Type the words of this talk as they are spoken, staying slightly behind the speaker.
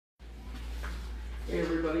Hey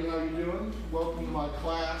everybody, how you doing? Welcome to my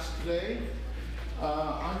class today.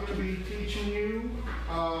 I'm going to be teaching you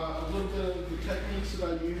a little bit of the techniques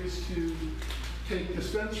that I use to take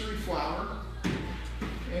dispensary flower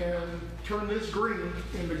and turn this green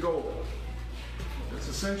into gold. That's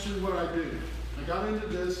essentially what I do. I got into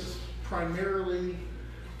this primarily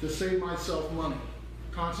to save myself money.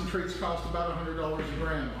 Concentrates cost about $100 a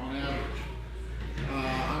gram on average.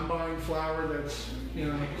 I'm buying flower that's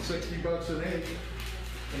 60 bucks an eighth,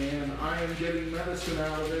 and I am getting medicine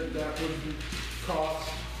out of it that would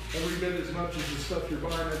cost every bit as much as the stuff you're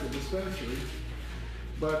buying at the dispensary.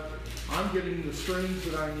 But I'm getting the strains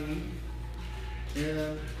that I need,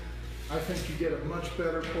 and I think you get a much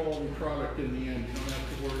better quality product in the end. You don't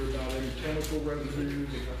have to worry about any chemical residues,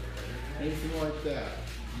 anything like that.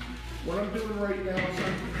 What I'm doing right now is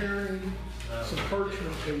I'm preparing some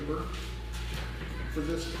parchment paper for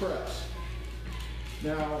this press.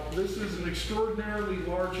 Now, this is an extraordinarily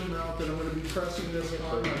large amount that I'm going to be pressing this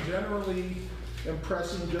on. I generally am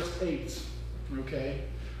pressing just eighths, okay,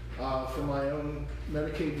 for my own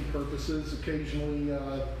medicating purposes. Occasionally,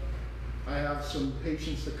 I have some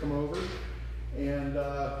patients that come over, and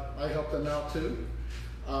I help them out too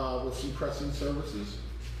with some pressing services.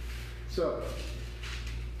 So,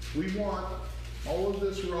 we want all of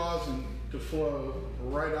this rosin to flow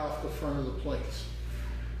right off the front of the plates.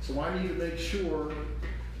 So I need to make sure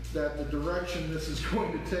that the direction this is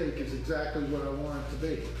going to take is exactly what I want it to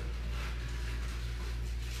be.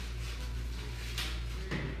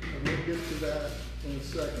 I'm going to get to that in a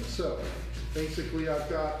second. So basically I've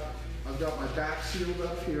got my back sealed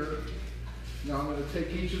up here. Now I'm going to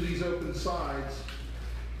take each of these open sides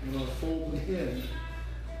and I'm going to fold them in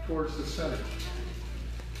towards the center.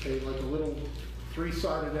 Okay, like a little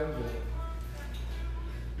three-sided envelope.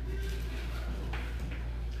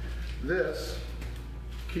 This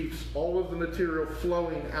keeps all of the material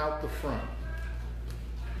flowing out the front.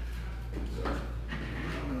 So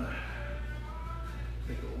I'm going to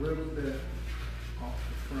take a little bit off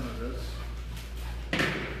the front of this.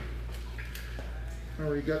 Now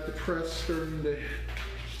we got the press starting to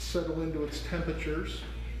settle into its temperatures.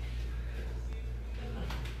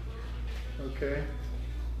 Okay.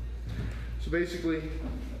 So basically,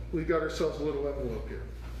 we've got ourselves a little envelope here.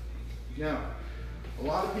 Now, a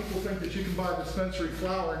lot of people think that you can buy dispensary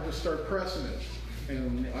flower and just start pressing it.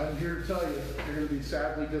 And I'm here to tell you, you're going to be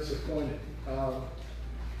sadly disappointed. I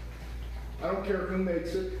don't care who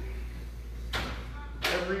makes it.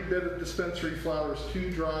 Every bit of dispensary flower is too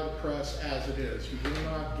dry to press as it is. You do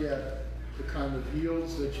not get the kind of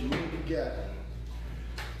yields that you need to get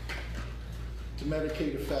to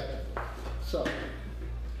medicate effectively. So,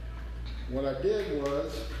 what I did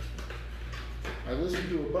was, I listened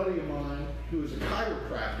to a buddy of mine who is a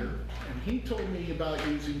chiropractor, and he told me about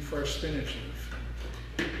using fresh spinach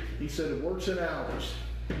leaf. He said it works in hours.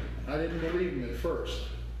 I didn't believe him at first.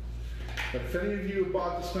 But if any of you have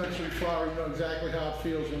bought dispensary flower, you know exactly how it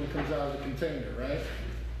feels when it comes out of the container, right?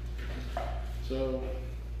 So,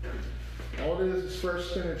 all it is fresh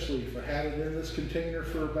spinach leaf. I had it in this container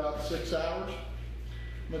for about 6 hours.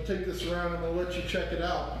 I'm going to take this around and I'm going to let you check it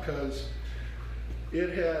out because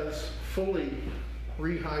it has fully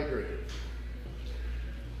rehydrated.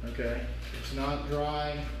 Okay? It's not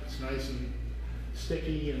dry, it's nice and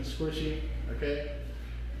sticky and squishy. Okay?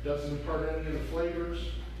 Doesn't impart any of the flavors.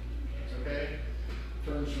 Okay?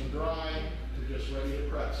 Turns from dry to just ready to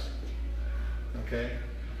press. Okay?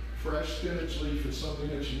 Fresh spinach leaf is something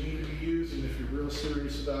that you need to be using if you're real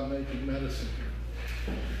serious about making medicine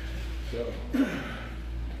here. So,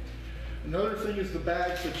 another thing is the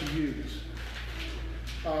bags that you use.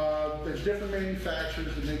 There's different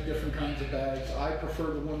manufacturers that make different kinds of bags. I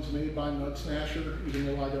prefer the ones made by Nut Snatcher, even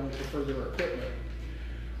though I don't prefer their equipment.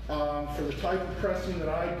 For the type of pressing that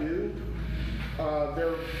I do,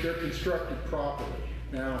 they're constructed properly.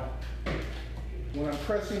 Now, when I'm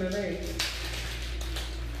pressing an eighth,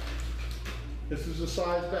 this is a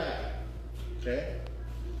size bag, okay?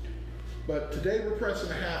 But today we're pressing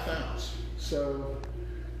a 1/2 ounce, so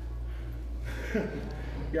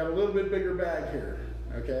got a little bit bigger bag here,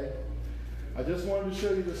 okay? I just wanted to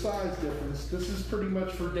show you the size difference. This is pretty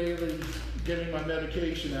much for daily getting my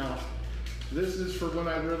medication out. This is for when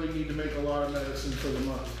I really need to make a lot of medicine for the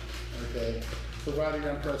month, okay? Providing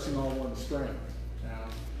I'm pressing all one strain. Now,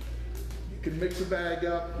 you can mix a bag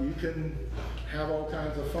up, you can have all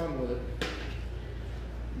kinds of fun with it,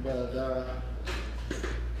 but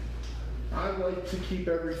I like to keep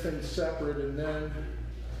everything separate, and then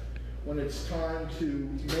when it's time to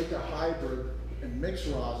make a hybrid and mix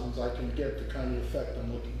rosins, I can get the kind of effect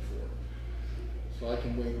I'm looking for. So I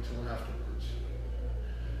can wait until afterwards.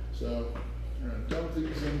 So We're going to dump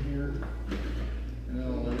these in here, and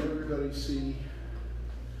I'll let everybody see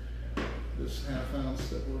this ½ ounce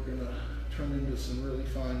that we're going to turn into some really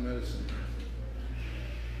fine medicine.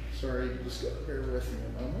 Sorry, you just got to bear with me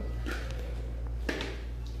a moment.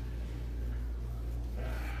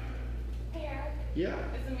 Hey Eric. Yeah.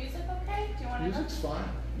 Is the music okay? Do you want to? Music's fine.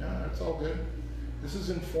 No, that's all good. This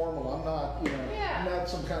is informal. I'm not, I'm not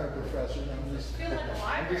some kind of professor. I'm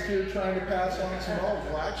just here trying to pass on some knowledge.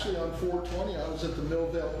 Well, actually, on 4/20, I was at the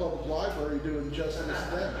Millvale Public Library doing just this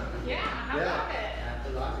thing. Yeah. How about it? At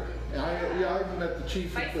the library. I met the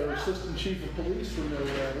assistant chief of police for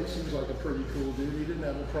Millvale. He seems like a pretty cool dude. He didn't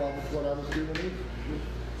have a problem with what I was doing either.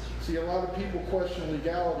 See, a lot of people question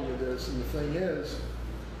legality of this, and the thing is,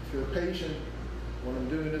 if you're a patient, what I'm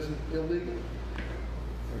doing isn't illegal.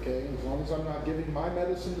 Okay, as long as I'm not giving my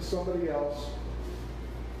medicine to somebody else,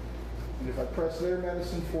 and if I press their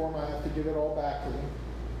medicine for them, I have to give it all back to them,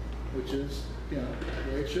 which is, the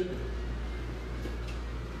way it should be.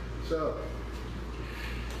 So,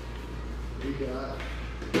 we got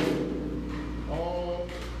all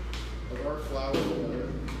of our flour together.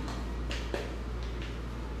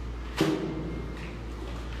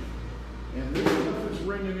 And this stuff is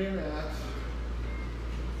ringing in at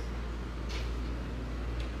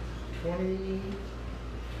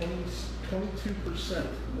 22%,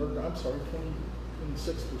 or I'm sorry,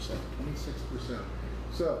 26%.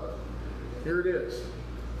 So, here it is.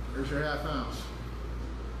 Here's your ½ ounce.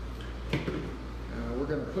 We're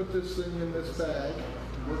going to put this thing in this bag.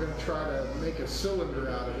 We're going to try to make a cylinder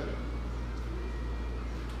out of it.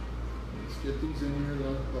 Let's get these in here.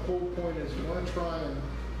 The whole point is you want to try and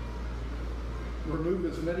remove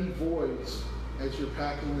as many voids as you're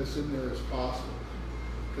packing this in there as possible.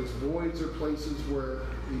 Because voids are places where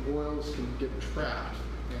the oils can get trapped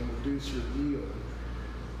and reduce your yield.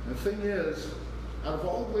 And the thing is, out of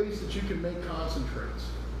all the ways that you can make concentrates,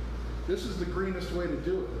 this is the greenest way to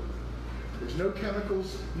do it. There's no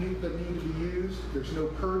chemicals that need to be used. There's no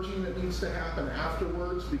purging that needs to happen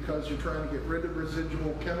afterwards because you're trying to get rid of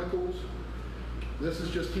residual chemicals. This is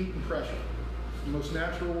just heat and pressure. It's the most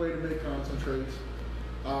natural way to make concentrates.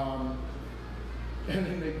 And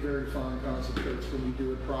they make very fine concentrates when you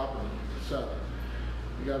do it properly. So,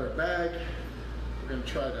 we got our bag. We're going to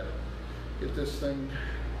try to get this thing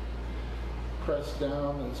pressed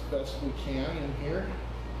down as best we can in here.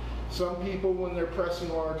 Some people, when they're pressing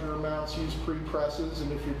larger amounts, use pre-presses,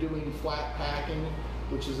 and if you're doing flat packing,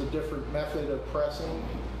 which is a different method of pressing,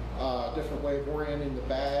 a different way of orienting the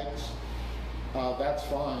bags, that's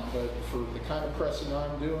fine. But for the kind of pressing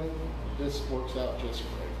I'm doing, this works out just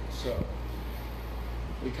great. So,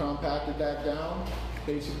 we compacted that down,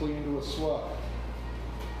 basically into a slug.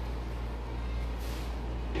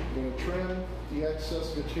 I'm going to trim the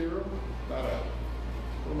excess material, about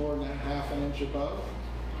a little more than ½ an inch above.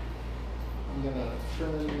 I'm going to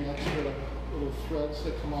trim in the extra little threads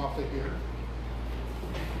that come off of here.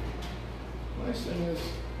 Nice thing is,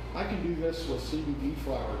 I can do this with CBD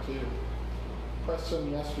flour too. Pressed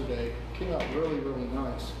some yesterday, came out really, really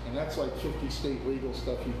nice. And that's like 50 state legal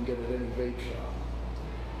stuff you can get at any vape shop.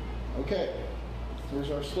 Okay, here's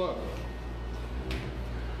our slug.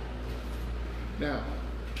 Now,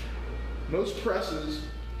 most presses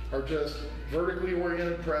are just vertically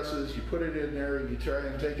oriented presses. You put it in there and you try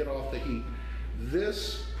and take it off the heat.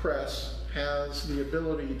 This press has the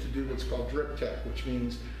ability to do what's called drip tech, which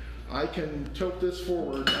means I can tilt this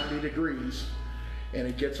forward 90 degrees and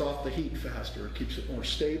it gets off the heat faster. It keeps it more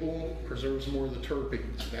stable, preserves more of the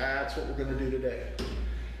terpenes. That's what we're going to do today.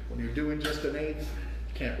 When you're doing just an eighth,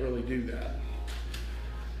 can't really do that.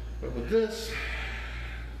 But with this,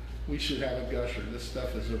 we should have a gusher. This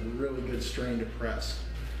stuff is a really good strain to press.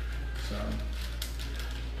 So,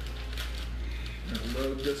 I'm going to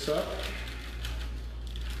load this up.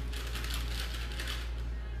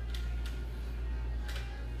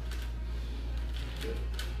 Get it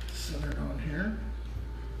centered on here.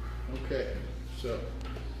 Okay, so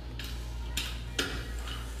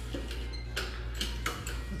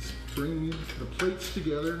let's bring the plates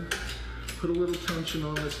together, put a little tension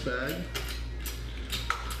on this bag.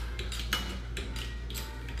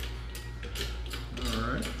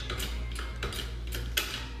 All right.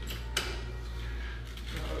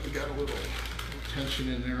 We got a little tension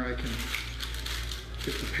in there. I can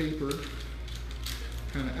get the paper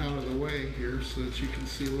kind of out of the way here so that you can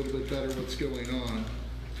see a little bit better what's going on.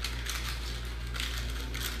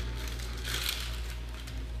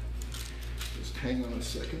 Just hang on a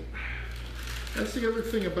second. That's the other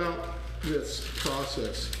thing about this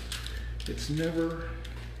process. It's never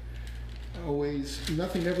always,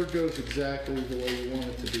 nothing ever goes exactly the way you want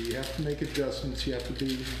it to be. You have to make adjustments. You have to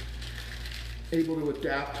be able to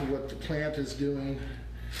adapt to what the plant is doing,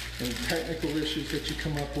 and technical issues that you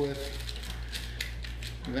come up with.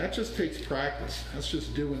 And that just takes practice. That's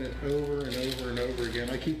just doing it over and over and over again.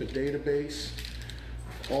 I keep a database,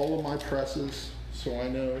 all of my presses, so I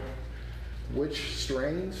know which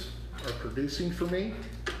strains are producing for me.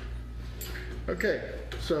 Okay,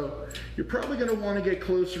 so you're probably going to want to get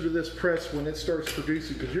closer to this press when it starts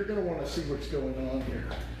producing, because you're going to want to see what's going on here.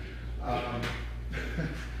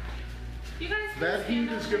 You guys can That heat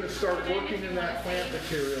stand is up going to start and working if you in that wanna plant see.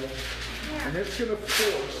 material, Yeah. and it's going to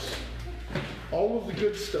force all of the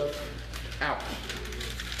good stuff out.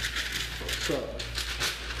 So,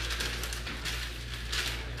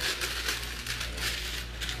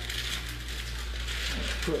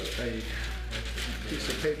 put a piece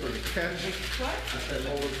of paper to catch What?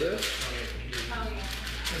 all of this. Oh, yeah.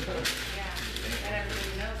 Yeah, and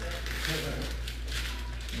everybody knows it.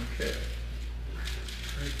 Okay.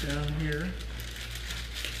 Right down here.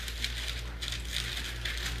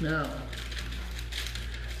 Now,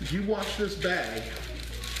 as you watch this bag,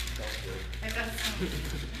 It does.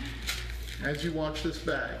 as you watch this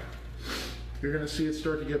bag, you're going to see it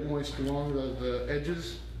start to get moist along the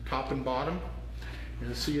edges, top and bottom. You're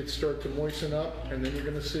going to see it start to moisten up, and then you're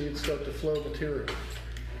going to see it start to flow material.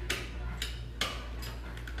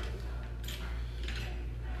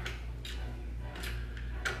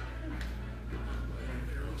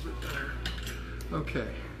 Okay.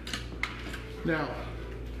 Now,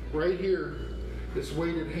 right here, this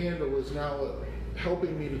weighted handle is now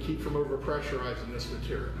helping me to keep from overpressurizing this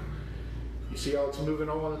material. You see how it's moving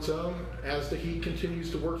all on its own? As the heat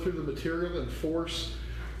continues to work through the material and force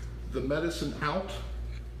the medicine out,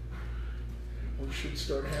 which should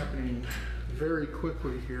start happening very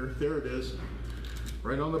quickly here. There it is.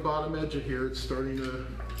 Right on the bottom edge of here, it's starting to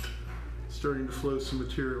flow some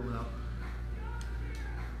material now.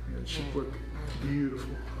 And it should look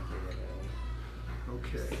beautiful.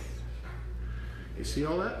 Okay. You see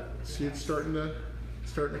all that? See it starting to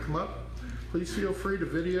come up? Please feel free to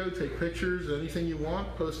video, take pictures, anything you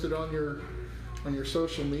want, post it on your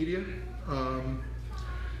social media. I'm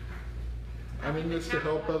in this to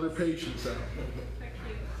help other patients out.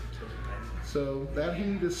 So that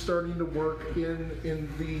heat is starting to work in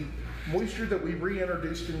the moisture that we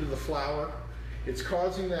reintroduced into the flour. It's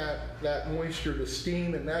causing that moisture to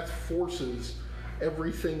steam, and that forces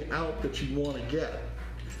everything out that you want to get.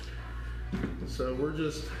 So we're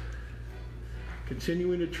just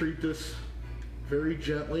continuing to treat this very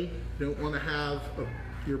gently. You don't want to have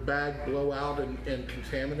your bag blow out and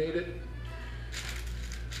contaminate it.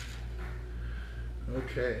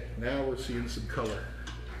 Okay, now we're seeing some color.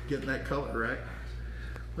 Getting that color, right?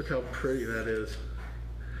 Look how pretty that is.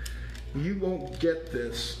 You won't get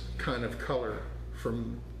this kind of color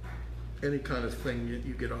from any kind of thing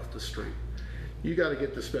you get off the street. You got to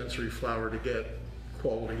get dispensary flour to get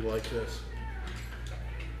quality like this.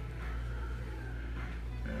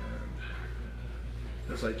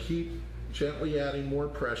 And as I keep gently adding more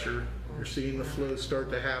pressure, you're seeing the flow start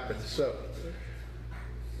to happen. So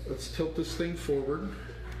let's tilt this thing forward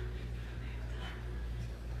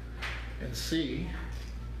and see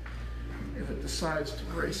if it decides to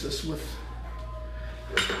grace us with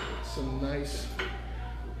some nice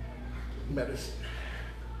medicine.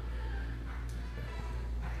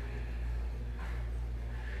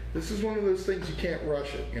 This is one of those things you can't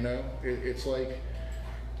rush it, you know? It's like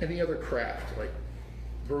any other craft, like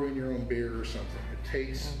brewing your own beer or something. It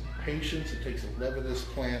takes patience, it takes a love of this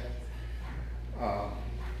plant.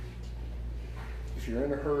 If you're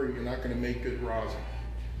in a hurry, you're not going to make good rosin.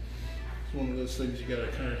 It's one of those things you got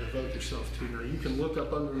to kind of devote yourself to. Now you can look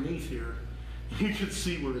up underneath here, you can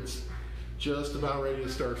see where it's just about ready to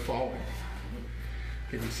start falling.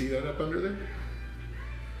 Can you see that up under there?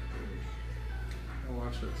 Now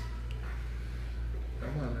watch this.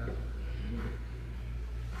 Come on now.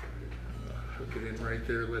 Hook it in right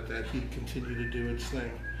there, let that heat continue to do its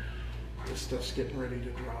thing. This stuff's getting ready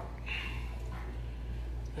to drop.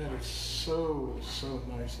 That is so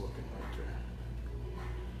nice looking right there.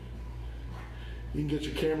 You can get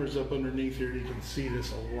your cameras up underneath here, you can see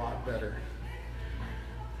this a lot better.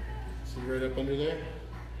 See right up under there?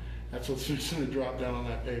 That's what's just going to drop down on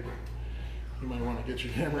that paper. You might want to get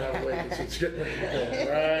your camera out of the way because it's getting ready to go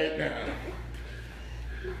right now.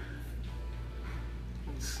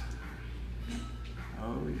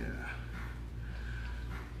 Oh yeah.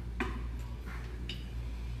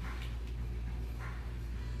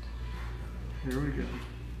 Here we go.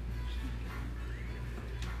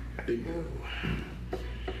 Bingo.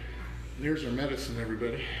 There's our medicine,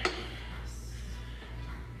 everybody.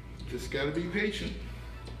 Just got to be patient.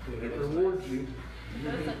 It rewards you.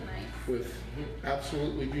 Those look nice. with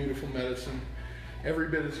absolutely beautiful medicine. Every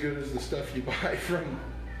bit as good as the stuff you buy from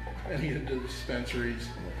any of the dispensaries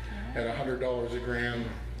at $100 a gram.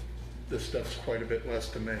 This stuff's quite a bit less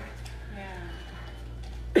to make.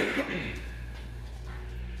 Yeah.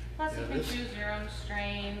 Plus you can choose your own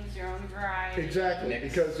strains, your own variety. Exactly,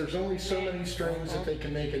 because there's only so many strains that they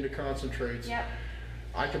can make into concentrates. Yep.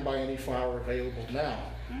 I can buy any flower available now.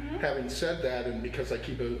 Having said that, and because I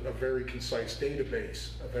keep a very concise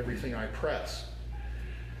database of everything I press,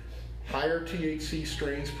 higher THC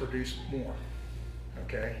strains produce more,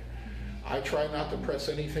 okay? I try not to press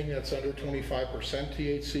anything that's under 25%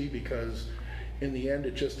 THC because in the end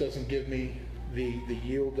it just doesn't give me the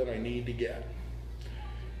yield that I need to get.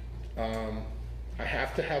 I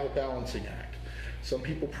have to have a balancing act. Some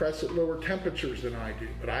people press at lower temperatures than I do,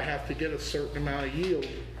 but I have to get a certain amount of yield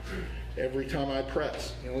every time I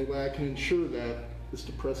press. The only way I can ensure that is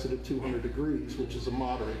to press it at 200 degrees, which is a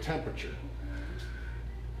moderate temperature.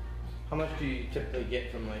 How much do you typically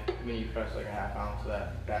get from like when you press like a half ounce of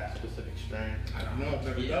that specific strain? I don't know, I've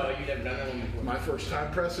never Oh, done it. you've never done that one before? My first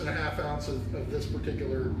time pressing a half ounce of this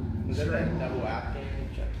particular Is that strain. that double Afghan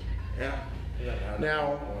Chunk? Yeah. Yeah.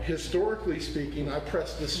 Now, historically speaking, I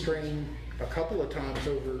pressed this strain a couple of times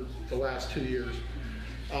over the last 2 years.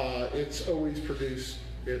 It's always produced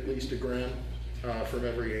at least a gram from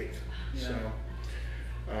every eighth. Yeah. So,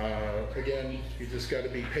 again, you just got to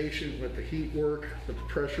be patient, let the heat work, let the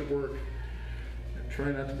pressure work, and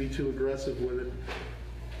try not to be too aggressive with it.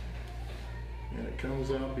 And it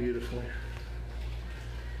comes out beautifully.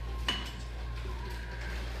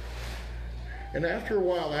 And after a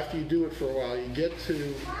while, after you do it for a while, you get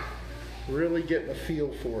to really getting a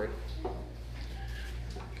feel for it.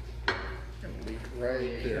 And leave it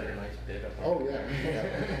right there. Oh yeah,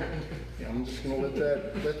 yeah. I'm just gonna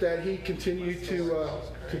let that heat continue to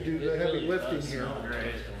do the heavy lifting here.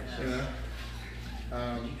 You know?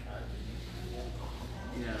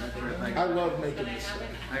 Yeah, that's right. I love making this stuff.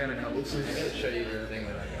 I got a couple. This I'm gonna is, show you the thing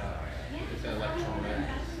that I got. It's an electronic.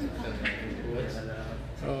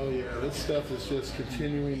 oh yeah, this stuff is just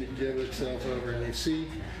continuing to give itself over. And you see,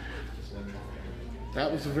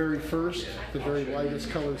 that was the very first, the very lightest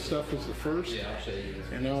colored stuff was the first. Yeah, I'll show you.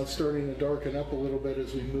 And now it's starting to darken up a little bit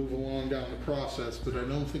as we move along down the process, but I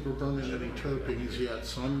don't think we're burning any terpenes yet,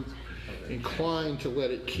 so I'm inclined to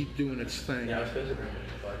let it keep doing its thing. Yeah, I was supposed to bring it,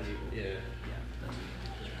 but yeah.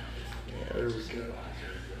 Yeah, there we go.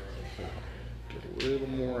 Get a little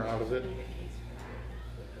more out of it.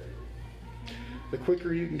 The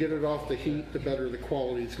quicker you can get it off the heat, the better the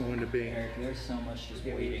quality is going to be. Eric, there's so much just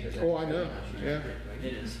waiting. Oh, I know, yeah.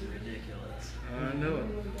 It is ridiculous. I know it.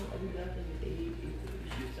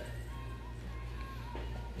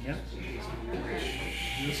 Yeah.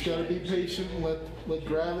 You just gotta be patient and let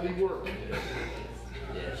gravity work.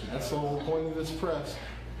 That's the whole point of this press.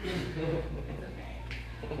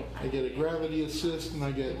 I get a gravity assist and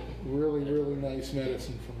I get really, really nice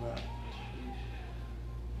medicine from that.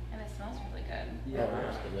 And it smells really good. Yeah.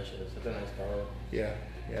 It's delicious. It's a nice color. Yeah,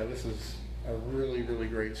 this is a really, really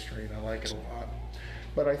great strain. I like it a lot.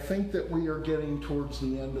 But I think that we are getting towards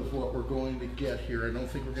the end of what we're going to get here. I don't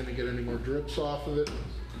think we're going to get any more drips off of it.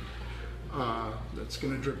 That's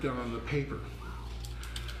going to drip down on the paper.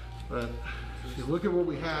 But if you look at what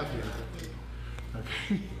we have here,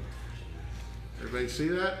 okay? Everybody see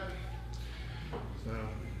that? So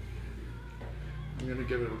I'm going to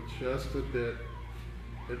give it just a bit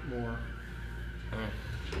more.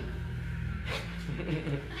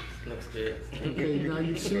 Looks good. Okay, now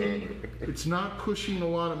you see, it's not pushing a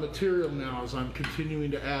lot of material now as I'm continuing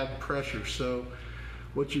to add pressure. So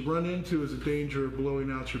what you run into is a danger of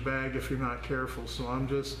blowing out your bag if you're not careful. So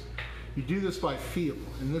you do this by feel,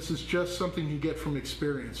 and this is just something you get from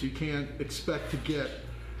experience. You can't expect to get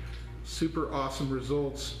super awesome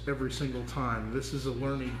results every single time. This is a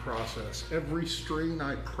learning process. Every strain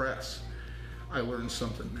I press, I learn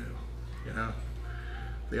something new, you know?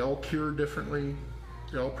 They all cure differently,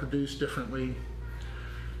 they all produce differently.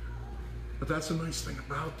 But that's the nice thing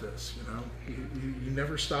about this, you know? You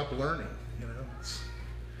never stop learning, you know?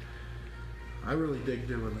 I really dig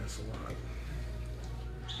doing this a lot.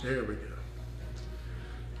 There we go.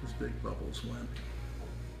 Those big bubbles went.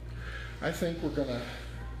 I think we're gonna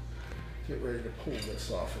get ready to pull this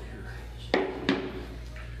off of here.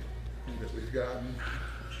 That we've gotten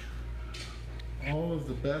all of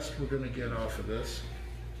the best we're gonna get off of this.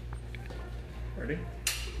 Ready?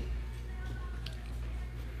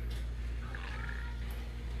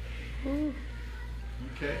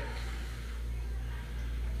 Okay.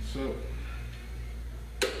 So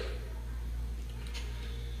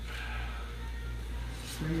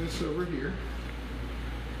swing this over here.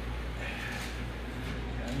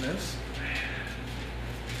 this.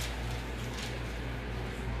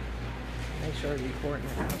 Make sure you're recording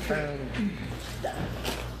it.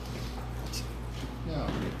 Now,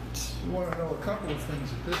 we want to know a couple of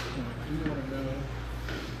things at this point. We want to know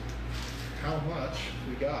how much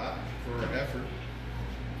we got for our effort.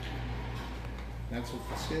 That's what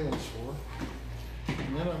the scale is for.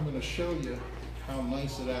 And then I'm going to show you how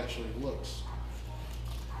nice it actually looks.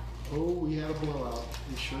 Oh, we had a blowout.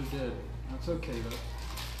 We sure did. That's okay though.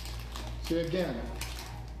 See, again,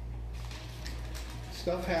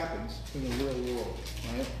 stuff happens in the real world,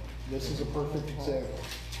 right? This is a perfect example.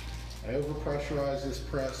 I overpressurized this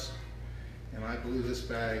press and I blew this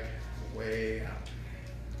bag way out.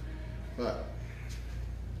 But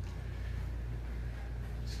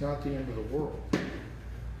it's not the end of the world.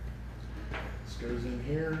 This goes in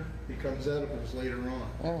here, becomes edibles later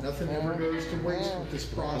on. Nothing ever goes to waste with this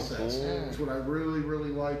process. That's what I really, really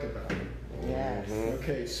like about it. Yes.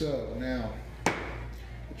 Okay, so now,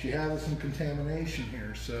 what you have is some contamination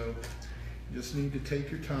here, so you just need to take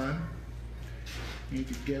your time. You need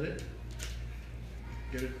to get it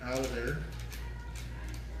out of there.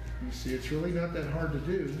 You see, it's really not that hard to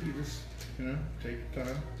do. You just, take your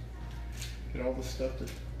time. Get all the stuff that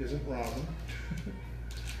isn't rosin. There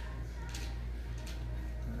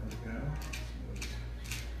we go.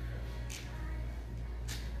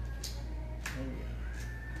 Oh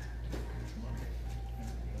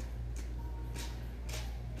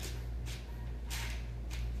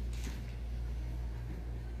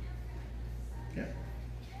yeah. Yeah,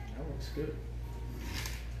 that looks good.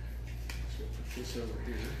 So put this over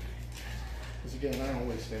here. Because again, I don't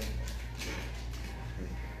waste anything.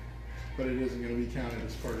 But it isn't going to be counted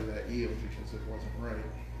as part of that yield because it wasn't right.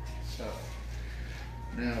 So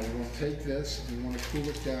now we want to take this and we want to cool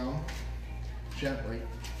it down gently.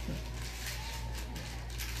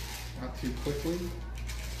 Not too quickly.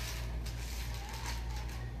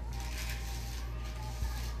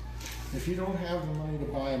 If you don't have the money to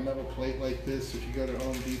buy a metal plate like this, if you go to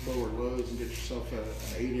Home Depot or Lowe's and get yourself an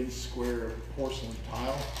 8-inch square of porcelain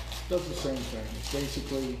tile, it does the same thing. It's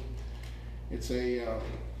basically, it's a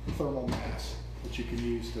thermal mass that you can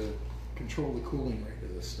use to control the cooling rate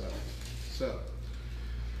of this stuff. So,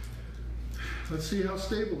 let's see how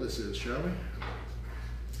stable this is, shall we?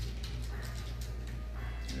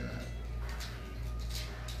 Yeah.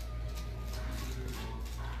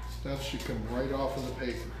 Stuff should come right off of the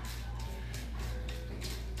paper.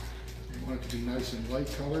 You want it to be nice and light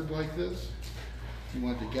colored like this. You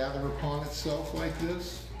want it to gather upon itself like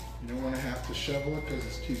this. You don't want to have to shovel it because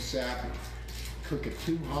it's too sappy. Cook it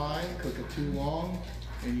too high, cook it too long,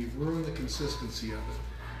 and you ruin the consistency of it.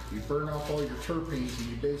 You burn off all your terpenes and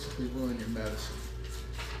you basically ruin your medicine.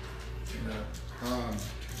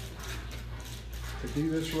 To do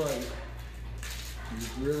this right, it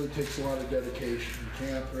really takes a lot of dedication. You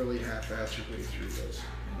can't really half-ass your way through this.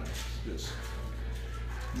 It's just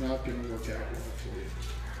not going to work out well for you.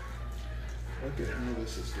 Look at how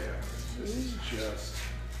this is down. This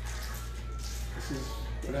is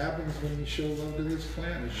what happens when you show love to this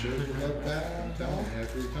plant. It shows you love back. I'm telling you,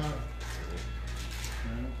 every time.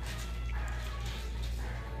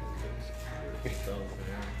 So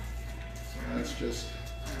that's just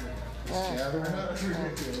gathering up.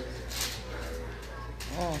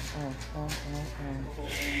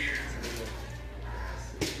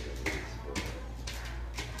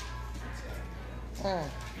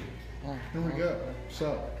 Here we go.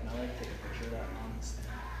 So. Can I take a picture of that on the stand?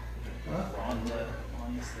 Huh?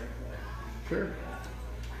 On the stick? Sure.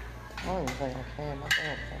 I don't even think I can. My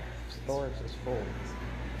storage is full.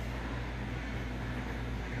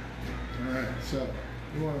 All right, so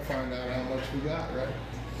you want to find out how much we got, right?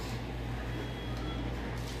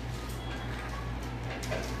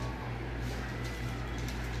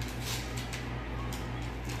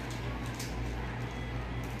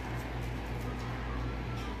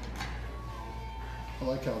 I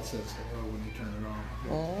like how it says the O when you turn it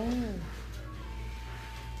on.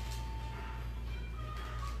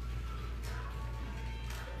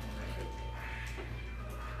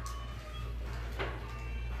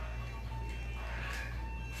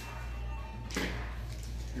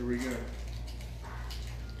 Here we go.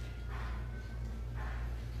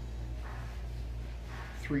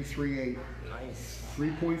 338. Nice.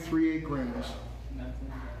 3.38 grams.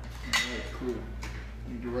 Nothing. All right, cool.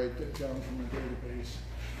 Need to write that down from my database.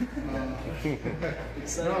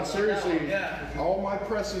 No, seriously, all my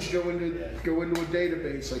presses go into a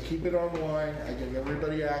database. I keep it online. I give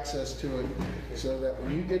everybody access to it so that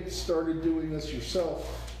when you get started doing this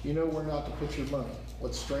yourself, you know where not to put your money.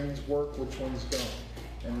 What strains work, which ones don't.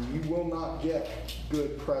 And you will not get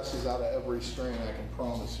good presses out of every strain, I can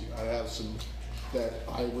promise you. I have some that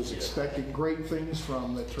I was expecting great things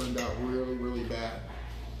from that turned out really, really bad.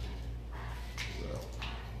 So,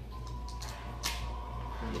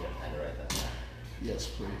 You got time to write that down. yes,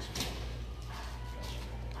 please.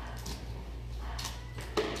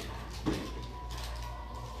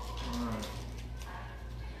 Alright.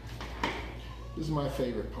 This is my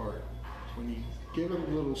favorite part. When you give it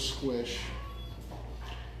a little squish, you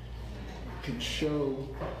can show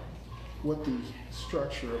what the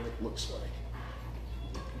structure of it looks like.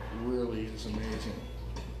 It really is amazing.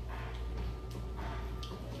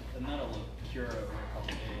 The metal will cure over a couple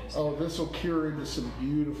days. Oh, this will cure into some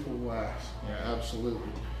beautiful wax. Yeah,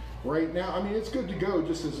 absolutely. Right now, I mean, it's good to go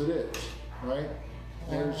just as it is, right?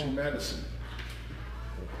 There's your medicine.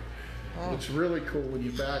 It's really cool when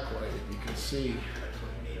you backlight it. You can see.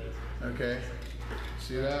 Okay,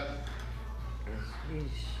 see that?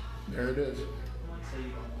 There it is.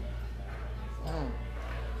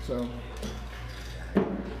 So,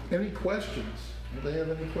 any questions? Do they have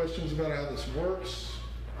any questions about how this works?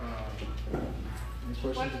 Any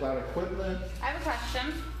questions about equipment? I have a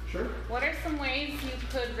question. Sure. What are some ways you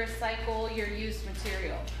could recycle your used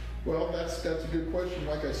material? Well, that's a good question.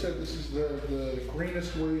 Like I said, this is the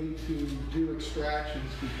greenest way to do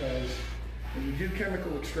extractions, because when you do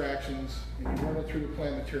chemical extractions and you run it through the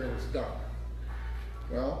plant material, it's done.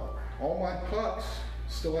 Well, all my pucks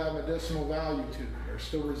still have medicinal value to them. There's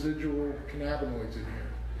still residual cannabinoids in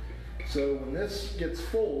here. So when this gets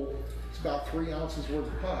full, it's about 3 ounces worth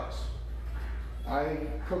of pucks. I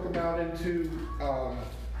cook them out into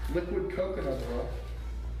liquid coconut oil,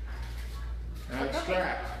 and I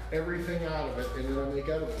extract everything out of it, and then I make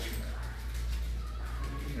edibles from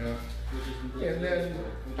that. Yeah. And then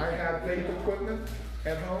I have vape equipment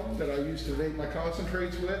at home that I use to vape my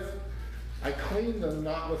concentrates with. I clean them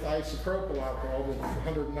not with isopropyl alcohol, but with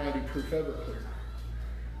 190 proof Everclear.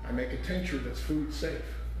 I make a tincture that's food safe,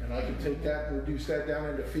 and I can take that and reduce that down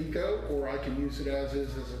into FICO, or I can use it as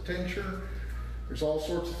is as a tincture. There's all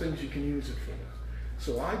sorts of things you can use it for.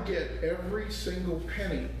 So I get every single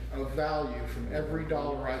penny of value from every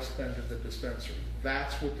dollar I spend at the dispensary.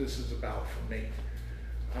 That's what this is about for me.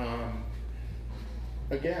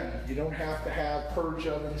 Again, you don't have to have purge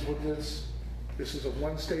ovens with this. This is a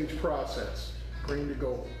one-stage process, green to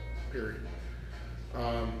gold, period.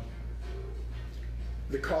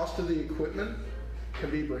 The cost of the equipment can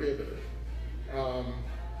be prohibitive.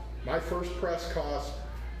 My first press cost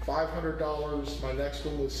 $500, my next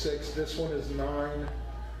one was $6, this one is $9.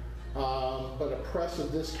 But a press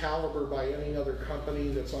of this caliber by any other company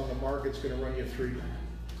that's on the market is going to run you $3.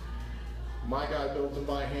 My guy builds them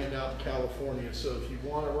by hand out in California, so if you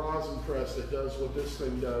want a rosin press that does what this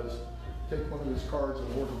thing does, take one of his cards and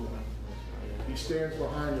order one. He stands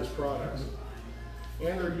behind his products.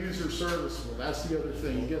 And they're user serviceable. That's the other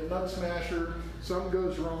thing. You get Nut Smasher, something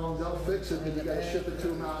goes wrong, they'll fix it, and you gotta ship it to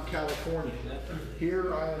them out in California.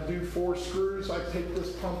 Here I do 4 screws, I take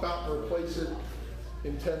this pump out and replace it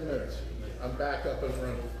in 10 minutes. I'm back up and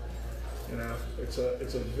running. You know, it's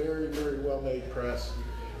a very, very well made press.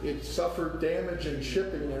 It suffered damage in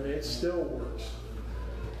shipping and it still works.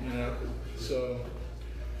 You know, so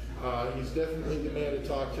he's definitely the man to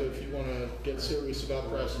talk to if you want to get serious about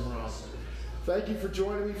pressing rosin. Thank you for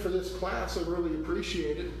joining me for this class. I really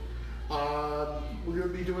appreciate it. We're going to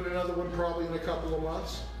be doing another one probably in a couple of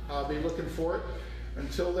months. I'll be looking for it.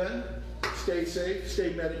 Until then, stay safe,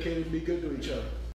 stay medicated, and be good to each other.